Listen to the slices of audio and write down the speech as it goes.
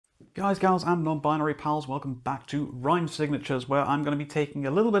Guys, gals, and non-binary pals, welcome back to Rhyme Signatures, where I'm going to be taking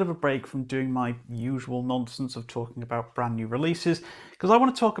a little bit of a break from doing my usual nonsense of talking about brand new releases, because I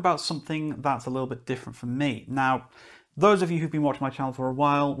want to talk about something that's a little bit different from me. Now, those of you who've been watching my channel for a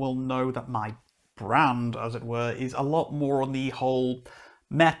while will know that my brand, as it were, is a lot more on the whole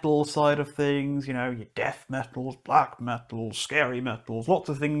metal side of things, you know, your death metals, black metals, scary metals, lots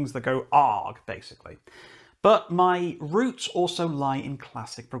of things that go ARG, basically. But my roots also lie in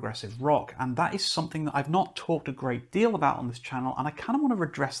classic progressive rock, and that is something that I've not talked a great deal about on this channel, and I kind of want to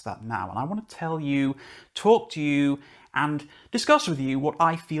redress that now. And I want to tell you, talk to you, and discuss with you what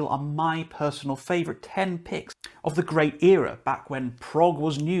I feel are my personal favourite 10 picks of the great era, back when prog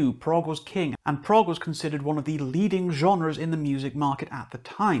was new, prog was king, and prog was considered one of the leading genres in the music market at the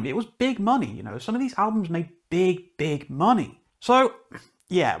time. It was big money, you know, some of these albums made big money. So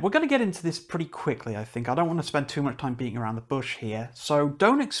yeah, we're going to get into this pretty quickly, I think. I don't want to spend too much time beating around the bush here, so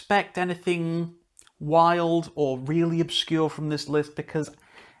don't expect anything wild or really obscure from this list, because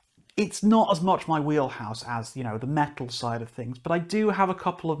it's not as much my wheelhouse as, you know, the metal side of things, but I do have a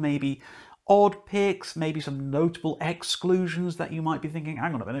couple of maybe odd picks, maybe some notable exclusions that you might be thinking,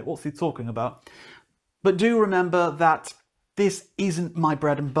 hang on a minute, what's he talking about? But do remember that this isn't my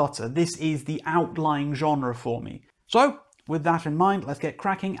bread and butter. This is the outlying genre for me. So, with that in mind, let's get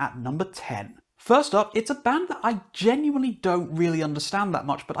cracking at number 10. First up, it's a band that I genuinely don't really understand that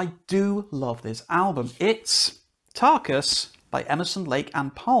much, but I do love this album. It's Tarkus by Emerson, Lake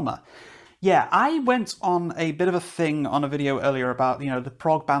and Palmer. Yeah, I went on a bit of a thing on a video earlier about, you know, the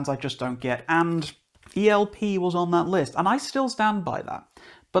prog bands I just don't get, and ELP was on that list, and I still stand by that.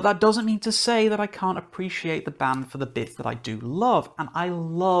 But that doesn't mean to say that I can't appreciate the band for the bits that I do love, and I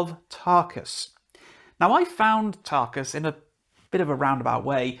love Tarkus. Now, I found Tarkus in a bit of a roundabout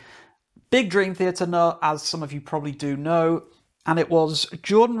way. Big Dream Theater nut, as some of you probably do know, and it was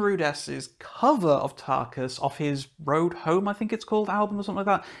Jordan Rudess's cover of Tarkus off his Road Home, I think it's called, album or something like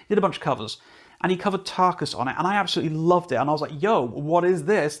that. He did a bunch of covers, and he covered Tarkus on it, and I absolutely loved it. And I was like, yo, what is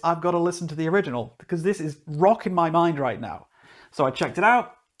this? I've got to listen to the original, because this is rocking my mind right now. So I checked it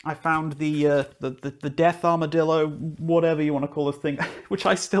out. I found the Death Armadillo, whatever you want to call this thing, which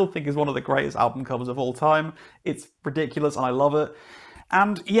I still think is one of the greatest album covers of all time. It's ridiculous and I love it.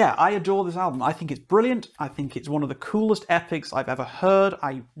 And yeah, I adore this album. I think it's brilliant. I think it's one of the coolest epics I've ever heard.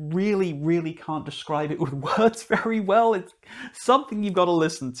 I really can't describe it with words very well. It's something you've got to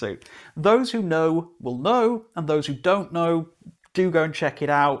listen to. Those who know will know, and those who don't know, do go and check it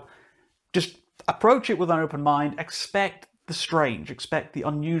out. Just approach it with an open mind. Expect the strange, expect the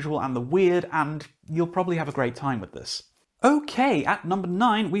unusual and the weird, and you'll probably have a great time with this. Okay, at number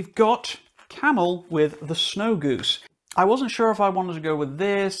 9, we've got Camel with The Snow Goose. I wasn't sure if I wanted to go with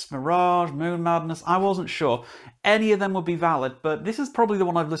this, Mirage, Moon Madness, I wasn't sure. Any of them would be valid, but this is probably the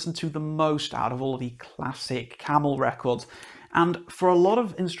one I've listened to the most out of all of the classic Camel records. And for a lot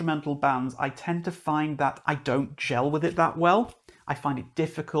of instrumental bands, I tend to find that I don't gel with it that well. I find it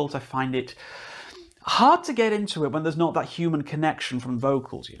difficult, I find it hard to get into it when there's not that human connection from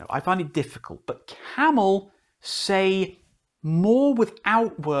vocals, you know. I find it difficult, but Camel say more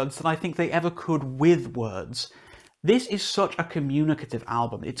without words than I think they ever could with words. This is such a communicative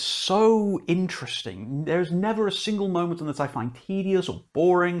album. It's so interesting. There's never a single moment in this I find tedious or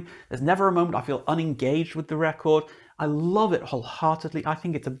boring. There's never a moment I feel unengaged with the record. I love it wholeheartedly. I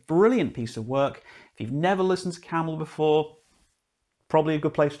think it's a brilliant piece of work. If you've never listened to Camel before, probably a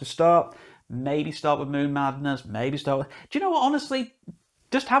good place to start. Maybe start with Moon Madness, maybe start with... Do you know what, honestly,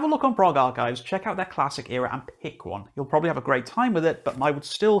 just have a look on Prog Archives, check out their classic era and pick one. You'll probably have a great time with it, but I would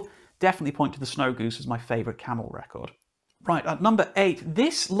still definitely point to The Snow Goose as my favourite Camel record. Right, at number 8,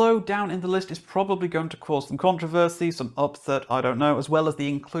 this low down in the list is probably going to cause some controversy, some upset, I don't know, as well as the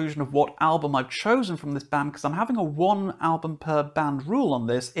inclusion of what album I've chosen from this band, because I'm having a 1 album per band rule on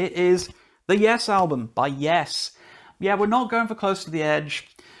this. It is the Yes album by Yes. Yeah, we're not going for Close to the Edge.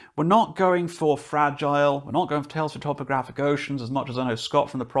 We're not going for Fragile, we're not going for Tales from Topographic Oceans, as much as I know Scott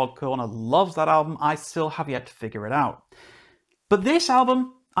from the Prog Corner loves that album. I still have yet to figure it out. But this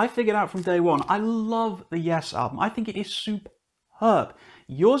album, I figured out from day one. I love the Yes album. I think it is superb.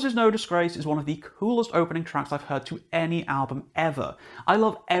 Yours Is No Disgrace is one of the coolest opening tracks I've heard to any album ever. I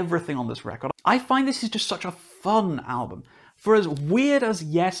love everything on this record. I find this is just such a fun album. For as weird as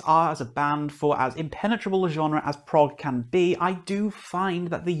Yes are as a band, for as impenetrable a genre as prog can be, I do find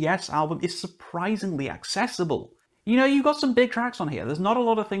that the Yes album is surprisingly accessible. You know, you've got some big tracks on here. There's not a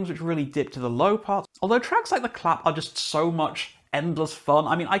lot of things which really dip to the low parts, although tracks like The Clap are just so much endless fun.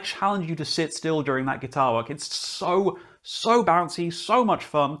 I mean, I challenge you to sit still during that guitar work. It's so bouncy, so much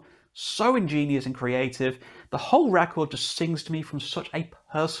fun, so ingenious and creative. The whole record just sings to me from such a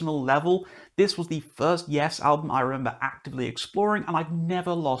personal level. This was the first Yes album I remember actively exploring, and I've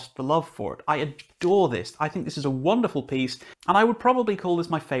never lost the love for it. I adore this. I think this is a wonderful piece, and I would probably call this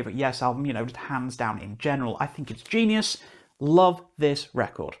my favourite Yes album, you know, just hands down in general. I think it's genius. Love this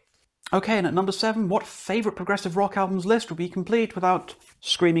record. Okay, and at number 7, what favourite progressive rock albums list would be complete without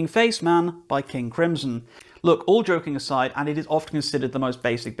Screaming Face Man by King Crimson? Look, all joking aside, and it is often considered the most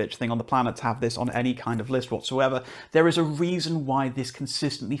basic bitch thing on the planet to have this on any kind of list whatsoever, there is a reason why this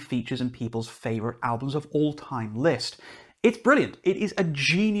consistently features in people's favourite albums of all time list. It's brilliant. It is a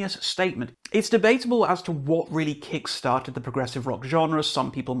genius statement. It's debatable as to what really kick-started the progressive rock genre.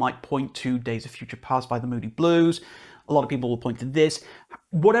 Some people might point to Days of Future Past by the Moody Blues. A lot of people will point to this.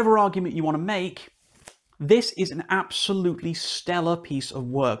 Whatever argument you want to make, this is an absolutely stellar piece of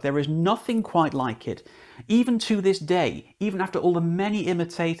work. There is nothing quite like it. Even to this day, even after all the many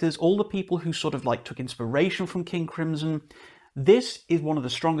imitators, all the people who sort of like took inspiration from King Crimson, this is one of the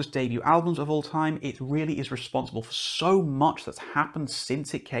strongest debut albums of all time. It really is responsible for so much that's happened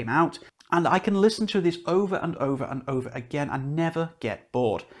since it came out. And I can listen to this over and over and over again and never get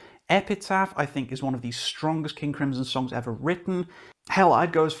bored. Epitaph, I think, is one of the strongest King Crimson songs ever written. Hell,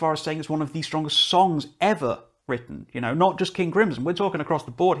 I'd go as far as saying it's one of the strongest songs ever written. You know, not just King Crimson, we're talking across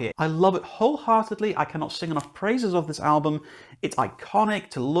the board here. I love it wholeheartedly. I cannot sing enough praises of this album. It's iconic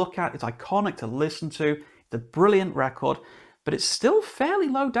to look at, it's iconic to listen to. It's a brilliant record, but it's still fairly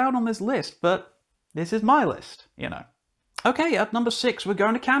low down on this list, but this is my list, you know. Okay, at number 6, we're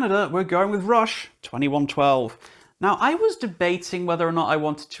going to Canada. We're going with Rush, 2112. Now, I was debating whether or not I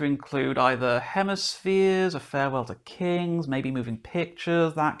wanted to include either Hemispheres, A Farewell to Kings, maybe Moving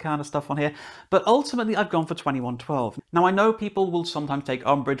Pictures, that kind of stuff on here, but ultimately I've gone for 2112. Now, I know people will sometimes take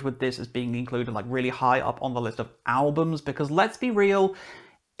umbrage with this as being included like really high up on the list of albums, because let's be real,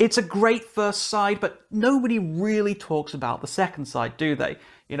 it's a great first side, but nobody really talks about the second side, do they?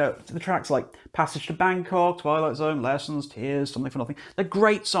 You know, the tracks like Passage to Bangkok, Twilight Zone, Lessons, Tears, Something for Nothing, they're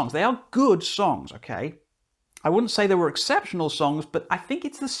great songs. They are good songs, okay? I wouldn't say they were exceptional songs, but I think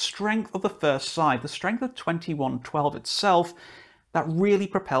it's the strength of the first side, the strength of 2112 itself, that really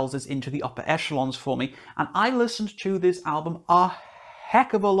propels us into the upper echelons for me. And I listened to this album a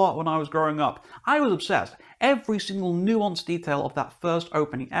heck of a lot when I was growing up. I was obsessed. Every single nuanced detail of that first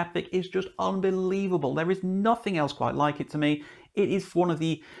opening epic is just unbelievable. There is nothing else quite like it to me. It is one of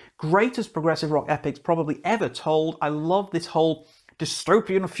the greatest progressive rock epics probably ever told. I love this whole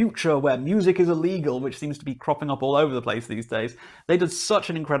dystopian future where music is illegal, which seems to be cropping up all over the place these days. They did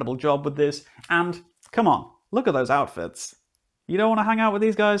such an incredible job with this, and come on, look at those outfits. You don't want to hang out with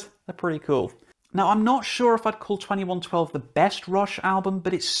these guys? They're pretty cool. Now, I'm not sure if I'd call 2112 the best Rush album,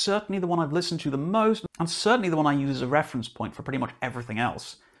 but it's certainly the one I've listened to the most, and certainly the one I use as a reference point for pretty much everything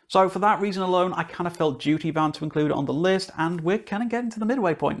else. So for that reason alone, I kind of felt duty-bound to include it on the list, and we're kind of getting to the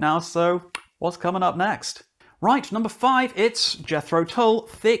midway point now, so what's coming up next? Right, number 5, it's Jethro Tull,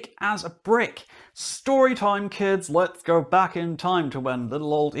 Thick as a Brick. Story time, kids. Let's go back in time to when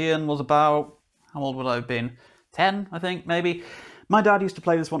little old Ian was about... how old would I have been? 10, I think, maybe. My dad used to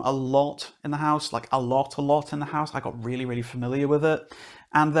play this one a lot in the house, like a lot in the house. I got really, really familiar with it.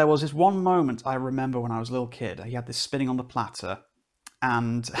 And there was this one moment I remember when I was a little kid. He had this spinning on the platter.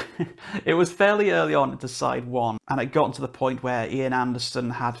 And it was fairly early on into side 1, and it got to the point where Ian Anderson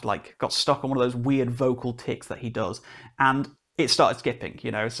had got stuck on one of those weird vocal ticks that he does, and it started skipping,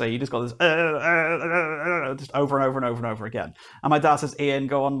 you know, so you just got this just over and over and over and over again. And my dad says, Ian,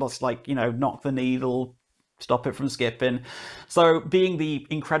 go on, let's knock the needle, stop it from skipping. So being the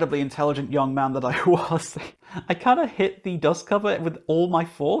incredibly intelligent young man that I was, I kind of hit the dust cover with all my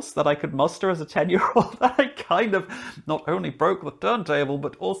force that I could muster as a 10-year-old. I kind of not only broke the turntable,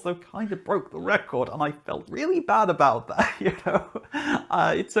 but also kind of broke the record, and I felt really bad about that, you know.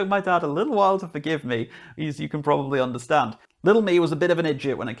 It took my dad a little while to forgive me, as you can probably understand. Little me was a bit of an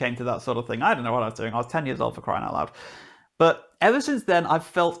idiot when it came to that sort of thing. I don't know what I was doing. I was 10 years old, for crying out loud. But ever since then, I've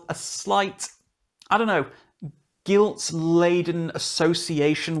felt a slight, I don't know, guilt-laden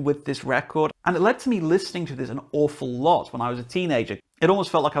association with this record, and it led to me listening to this an awful lot when I was a teenager. It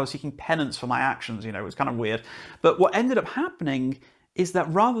almost felt like I was seeking penance for my actions, you know, it was kind of weird. But what ended up happening is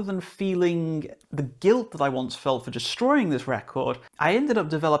that rather than feeling the guilt that I once felt for destroying this record, I ended up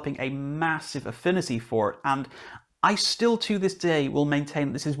developing a massive affinity for it, and I still to this day will maintain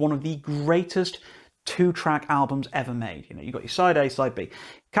that this is one of the greatest 2-track albums ever made. You know, you got your side A, side B.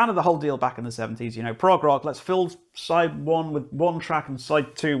 Kind of the whole deal back in the 70s, you know, prog rock, let's fill side 1 with one track and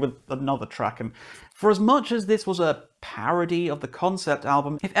side 2 with another track. And for as much as this was a parody of the concept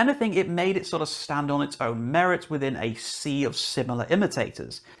album, if anything, it made it sort of stand on its own merits within a sea of similar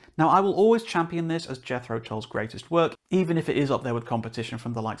imitators. Now, I will always champion this as Jethro Tull's greatest work, even if it is up there with competition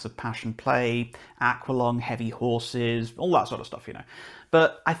from the likes of Passion Play, Aqualung, Heavy Horses, all that sort of stuff, you know.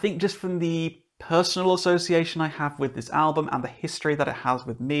 But I think just from the personal association I have with this album and the history that it has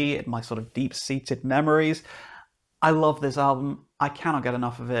with me and my sort of deep-seated memories, I love this album. I cannot get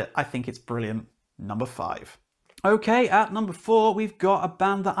enough of it. I think it's brilliant. Number 5. Okay, at number 4, we've got a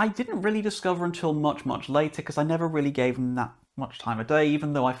band that I didn't really discover until much, much later because I never really gave them that much time of day,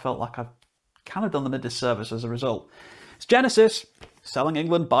 even though I felt like I've kind of done them a disservice as a result. It's Genesis, Selling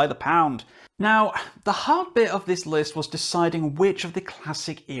England by the Pound. Now, the hard bit of this list was deciding which of the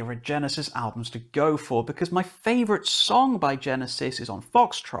classic era Genesis albums to go for, because my favourite song by Genesis is on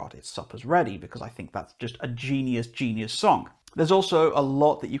Foxtrot, it's Supper's Ready, because I think that's just a genius song. There's also a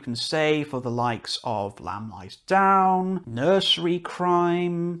lot that you can say for the likes of Lamb Lies Down, Nursery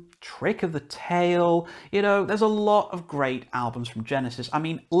Crime, Trick of the Tail. You know, there's a lot of great albums from Genesis. I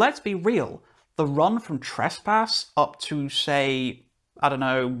mean, let's be real. The run from Trespass up to, say, I don't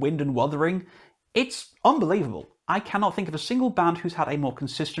know, Wind and Wuthering, it's unbelievable. I cannot think of a single band who's had a more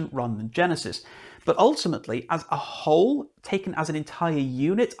consistent run than Genesis. But ultimately, as a whole, taken as an entire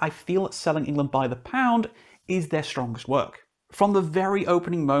unit, I feel that Selling England by the Pound is their strongest work. From the very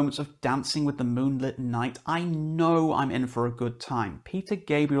opening moments of Dancing with the Moonlit Night, I know I'm in for a good time. Peter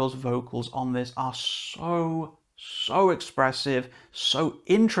Gabriel's vocals on this are so expressive, so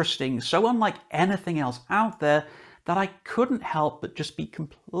interesting, so unlike anything else out there, that I couldn't help but just be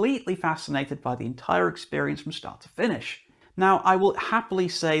completely fascinated by the entire experience from start to finish. Now, I will happily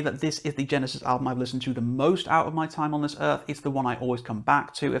say that this is the Genesis album I've listened to the most out of my time on this earth. It's the one I always come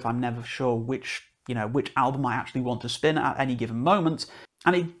back to if I'm never sure which album I actually want to spin at any given moment.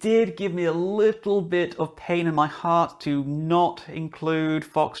 And it did give me a little bit of pain in my heart to not include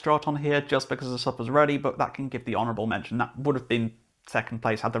Foxtrot on here just because of Supper's Ready, but that can give the honourable mention. That would have been second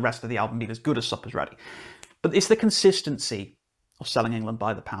place had the rest of the album been as good as Supper's Ready. But it's the consistency of Selling England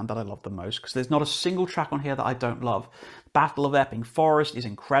by the Pound that I love the most, because there's not a single track on here that I don't love. Battle of Epping Forest is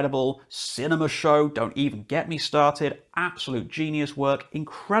incredible. Cinema Show, don't even get me started. Absolute genius work,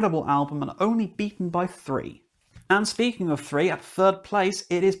 incredible album, and only beaten by 3. And speaking of 3, at third place,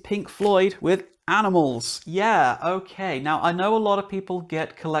 it is Pink Floyd with Animals. Yeah, okay. Now, I know a lot of people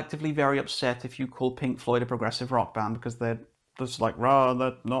get collectively very upset if you call Pink Floyd a progressive rock band, because they're just like, rah,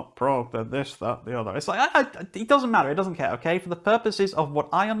 they're not prog, they're this, that, the other. It's like, it doesn't matter, it doesn't care, okay? For the purposes of what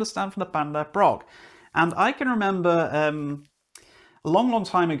I understand from the band, they're prog. And I can remember a long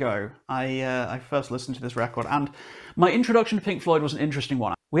time ago, I first listened to this record, and my introduction to Pink Floyd was an interesting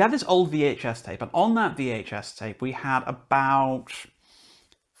one. We had this old VHS tape, and on that VHS tape, we had about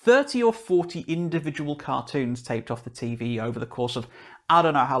 30 or 40 individual cartoons taped off the TV over the course of, I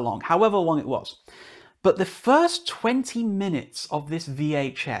don't know how long, however long it was. But the first 20 minutes of this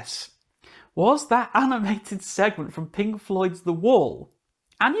VHS was that animated segment from Pink Floyd's The Wall.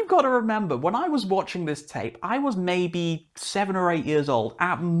 And you've got to remember, when I was watching this tape, I was maybe 7 or 8 years old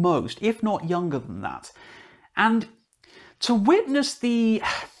at most, if not younger than that. And to witness the...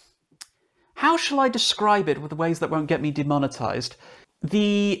 how shall I describe it with the ways that won't get me demonetized?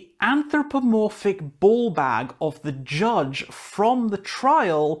 The anthropomorphic ball bag of the judge from the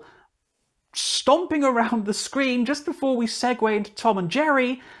trial stomping around the screen just before we segue into Tom and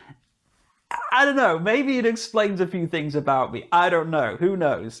Jerry. I don't know, maybe it explains a few things about me. I don't know, who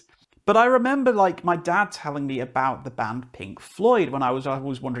knows? But I remember, like, my dad telling me about the band Pink Floyd when I was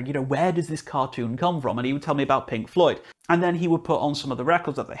wondering, you know, where does this cartoon come from? And he would tell me about Pink Floyd. And then he would put on some of the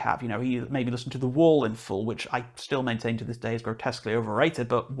records that they have. You know, he maybe listened to The Wall in full, which I still maintain to this day is grotesquely overrated,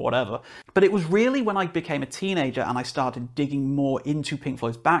 but whatever. But it was really when I became a teenager and I started digging more into Pink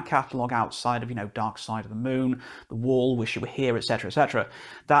Floyd's back catalogue outside of, you know, Dark Side of the Moon, The Wall, Wish You Were Here, etc.,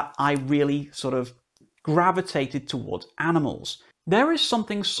 that I really sort of gravitated towards Animals. There is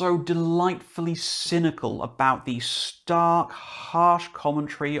something so delightfully cynical about the stark, harsh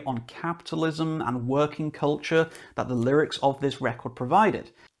commentary on capitalism and working culture that the lyrics of this record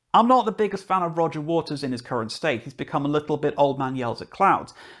provided. I'm not the biggest fan of Roger Waters in his current state. He's become a little bit old man yells at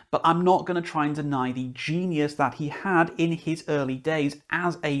clouds. But I'm not going to try and deny the genius that he had in his early days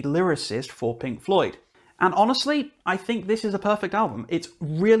as a lyricist for Pink Floyd. And honestly, I think this is a perfect album. It's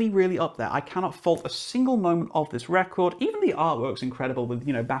really up there. I cannot fault a single moment of this record. Even the artwork's incredible with,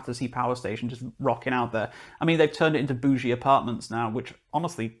 you know, Battersea Power Station just rocking out there. I mean, they've turned it into bougie apartments now, which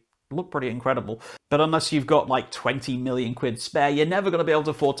honestly look pretty incredible. But unless you've got like 20 million quid spare, you're never going to be able to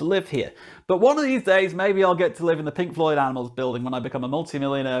afford to live here. But one of these days, maybe I'll get to live in the Pink Floyd Animals building when I become a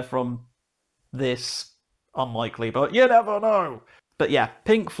multimillionaire from this. Unlikely, but you never know. But yeah,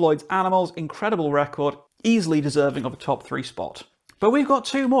 Pink Floyd's Animals, incredible record. Easily deserving of a top 3 spot. But we've got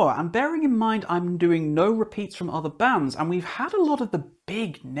two more, and bearing in mind I'm doing no repeats from other bands, and we've had a lot of the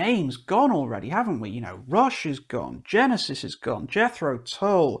big names gone already, haven't we? You know, Rush is gone, Genesis is gone, Jethro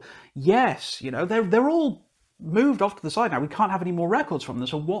Tull, Yes, you know, they're all moved off to the side now. We can't have any more records from them,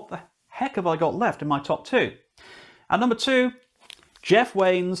 so what the heck have I got left in my top two? At number two, Jeff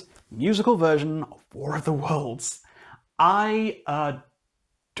Wayne's musical version of War of the Worlds. I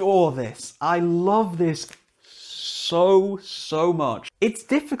adore this. I love this so much. It's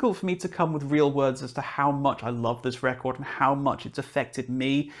difficult for me to come with real words as to how much I love this record and how much it's affected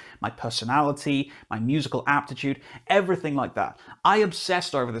me, my personality, my musical aptitude, everything like that. I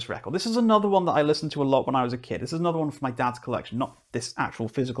obsessed over this record. This is another one that I listened to a lot when I was a kid. This is another one from my dad's collection, not this actual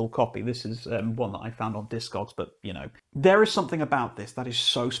physical copy. This is one that I found on Discogs, but you know. There is something about this that is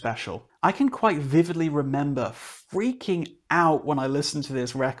so special. I can quite vividly remember freaking out when I listened to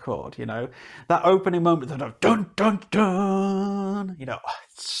this record, you know. That opening moment, that dun dun dun, you know,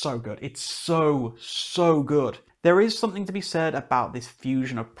 it's so good. It's so good. There is something to be said about this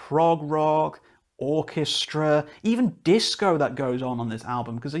fusion of prog rock, orchestra, even disco that goes on this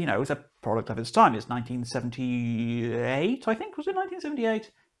album, because, you know, it's a product of its time. It's 1978, I think. Was it 1978?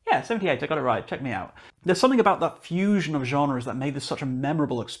 Yeah, 78, I got it right, check me out. There's something about that fusion of genres that made this such a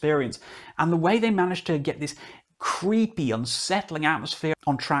memorable experience, and the way they managed to get this creepy, unsettling atmosphere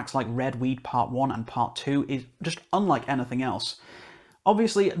on tracks like Red Weed Part 1 and Part 2 is just unlike anything else.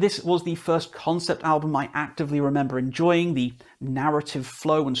 Obviously, this was the first concept album I actively remember enjoying. The narrative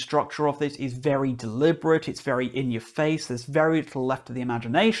flow and structure of this is very deliberate, it's very in your face, there's very little left to the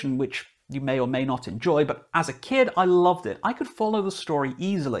imagination, which you may or may not enjoy, but as a kid, I loved it. I could follow the story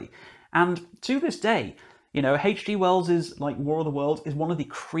easily. And to this day, you know, H.G. Wells's like War of the Worlds is one of the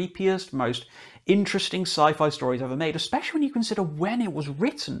creepiest, most interesting sci-fi stories ever made, especially when you consider when it was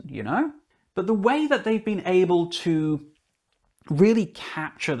written, you know? But the way that they've been able to really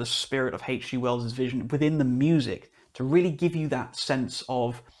capture the spirit of H.G. Wells's vision within the music, to really give you that sense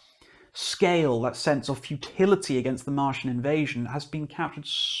of scale, that sense of futility against the Martian invasion, has been captured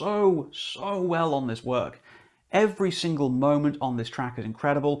so well on this work. Every single moment on this track is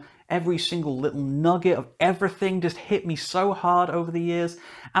incredible. Every single little nugget of everything just hit me so hard over the years.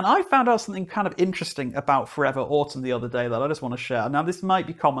 And I found out something kind of interesting about Forever Autumn the other day that I just want to share. Now, this might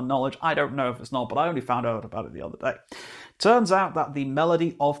be common knowledge. I don't know if it's not, but I only found out about it the other day. Turns out that the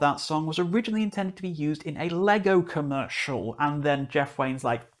melody of that song was originally intended to be used in a Lego commercial. And then Jeff Wayne's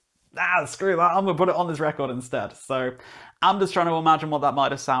like, screw that, I'm going to put it on this record instead. So I'm just trying to imagine what that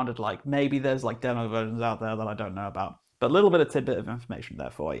might have sounded like. Maybe there's like demo versions out there that I don't know about. But a little bit of tidbit of information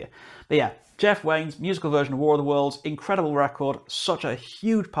there for you. But yeah, Jeff Wayne's musical version of War of the Worlds, incredible record, such a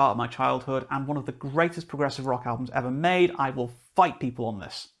huge part of my childhood, and one of the greatest progressive rock albums ever made. I will fight people on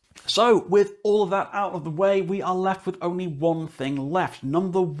this. So, with all of that out of the way, we are left with only one thing left.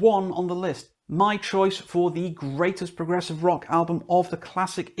 Number one on the list. My choice for the greatest progressive rock album of the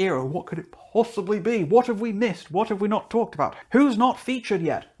classic era. What could it possibly be? What have we missed? What have we not talked about? Who's not featured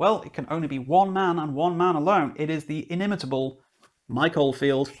yet? Well, it can only be one man and one man alone. It is the inimitable Mike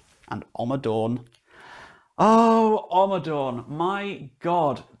Oldfield and Ommadawn. Oh, Ommadawn. My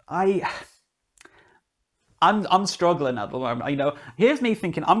God. I'm struggling at the moment. You know, here's me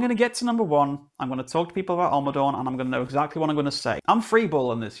thinking, I'm going to get to number one, I'm going to talk to people about Ommadawn, and I'm going to know exactly what I'm going to say. I'm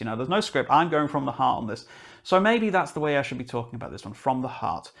freeballing this, you know, there's no script. I'm going from the heart on this. So maybe that's the way I should be talking about this one, from the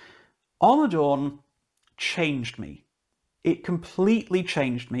heart. Ommadawn changed me. It completely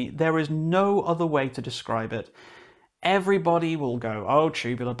changed me. There is no other way to describe it. Everybody will go, oh,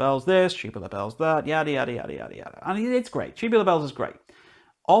 Tubular Bells this, Tubular Bells that, yada, yada, yada, yada, yada. And it's great. Tubular Bells is great.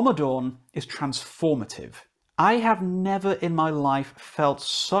 Ommadawn is transformative. I have never in my life felt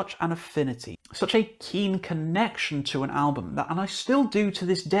such an affinity, such a keen connection to an album, and I still do to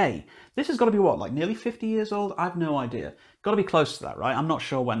this day. This has got to be what, like nearly 50 years old? I've no idea. Got to be close to that, right? I'm not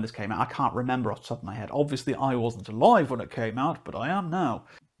sure when this came out. I can't remember off the top of my head. Obviously, I wasn't alive when it came out, but I am now.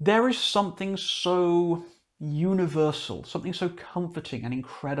 There is something so universal, something so comforting and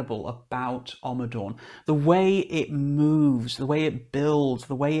incredible about Ommadawn. The way it moves, the way it builds,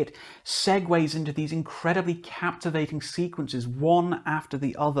 the way it segues into these incredibly captivating sequences, one after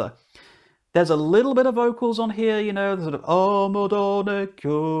the other. There's a little bit of vocals on here, you know, the sort of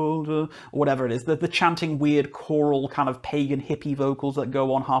or whatever it is, the chanting weird choral kind of pagan hippie vocals that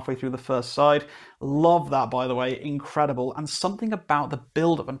go on halfway through the first side. Love that, by the way, incredible. And something about the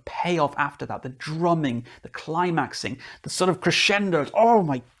build-up and payoff after that, the drumming, the climaxing, the sort of crescendos. Oh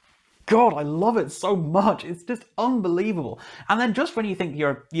my God, I love it so much. It's just unbelievable. And then just when you think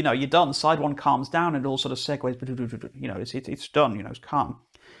you're done, side one calms down and it all sort of segues, you know, it's done, you know, it's calm.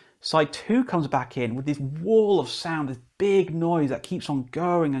 Side 2 comes back in with this wall of sound, this big noise that keeps on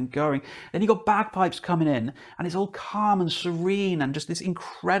going and going. Then you got bagpipes coming in, and it's all calm and serene and just this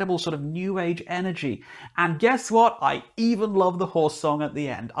incredible sort of new age energy. And guess what? I even love the horse song at the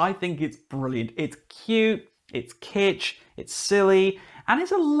end. I think it's brilliant. It's cute, it's kitsch, it's silly, and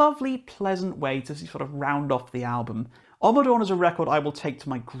it's a lovely, pleasant way to sort of round off the album. Ommadawn is a record I will take to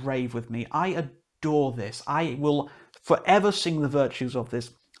my grave with me. I adore this. I will forever sing the virtues of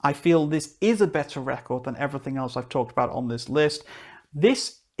this. I feel this is a better record than everything else I've talked about on this list.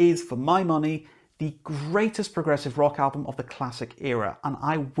 This is, for my money, the greatest progressive rock album of the classic era, and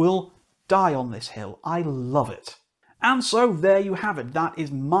I will die on this hill. I love it. And so there you have it. That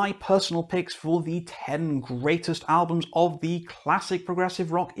is my personal picks for the 10 greatest albums of the classic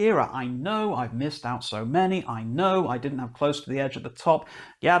progressive rock era. I know I've missed out so many. I know I didn't have Close to the Edge at the top.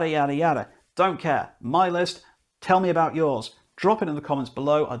 Yada, yada, yada. Don't care. My list. Tell me about yours. Drop it in the comments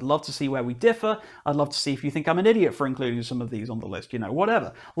below. I'd love to see where we differ. I'd love to see if you think I'm an idiot for including some of these on the list. You know,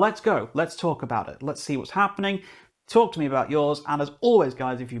 whatever. Let's go. Let's talk about it. Let's see what's happening. Talk to me about yours. And as always,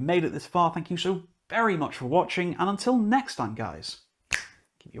 guys, if you made it this far, thank you so very much for watching. And until next time, guys,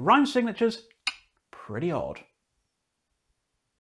 keep your rhyme signatures pretty odd.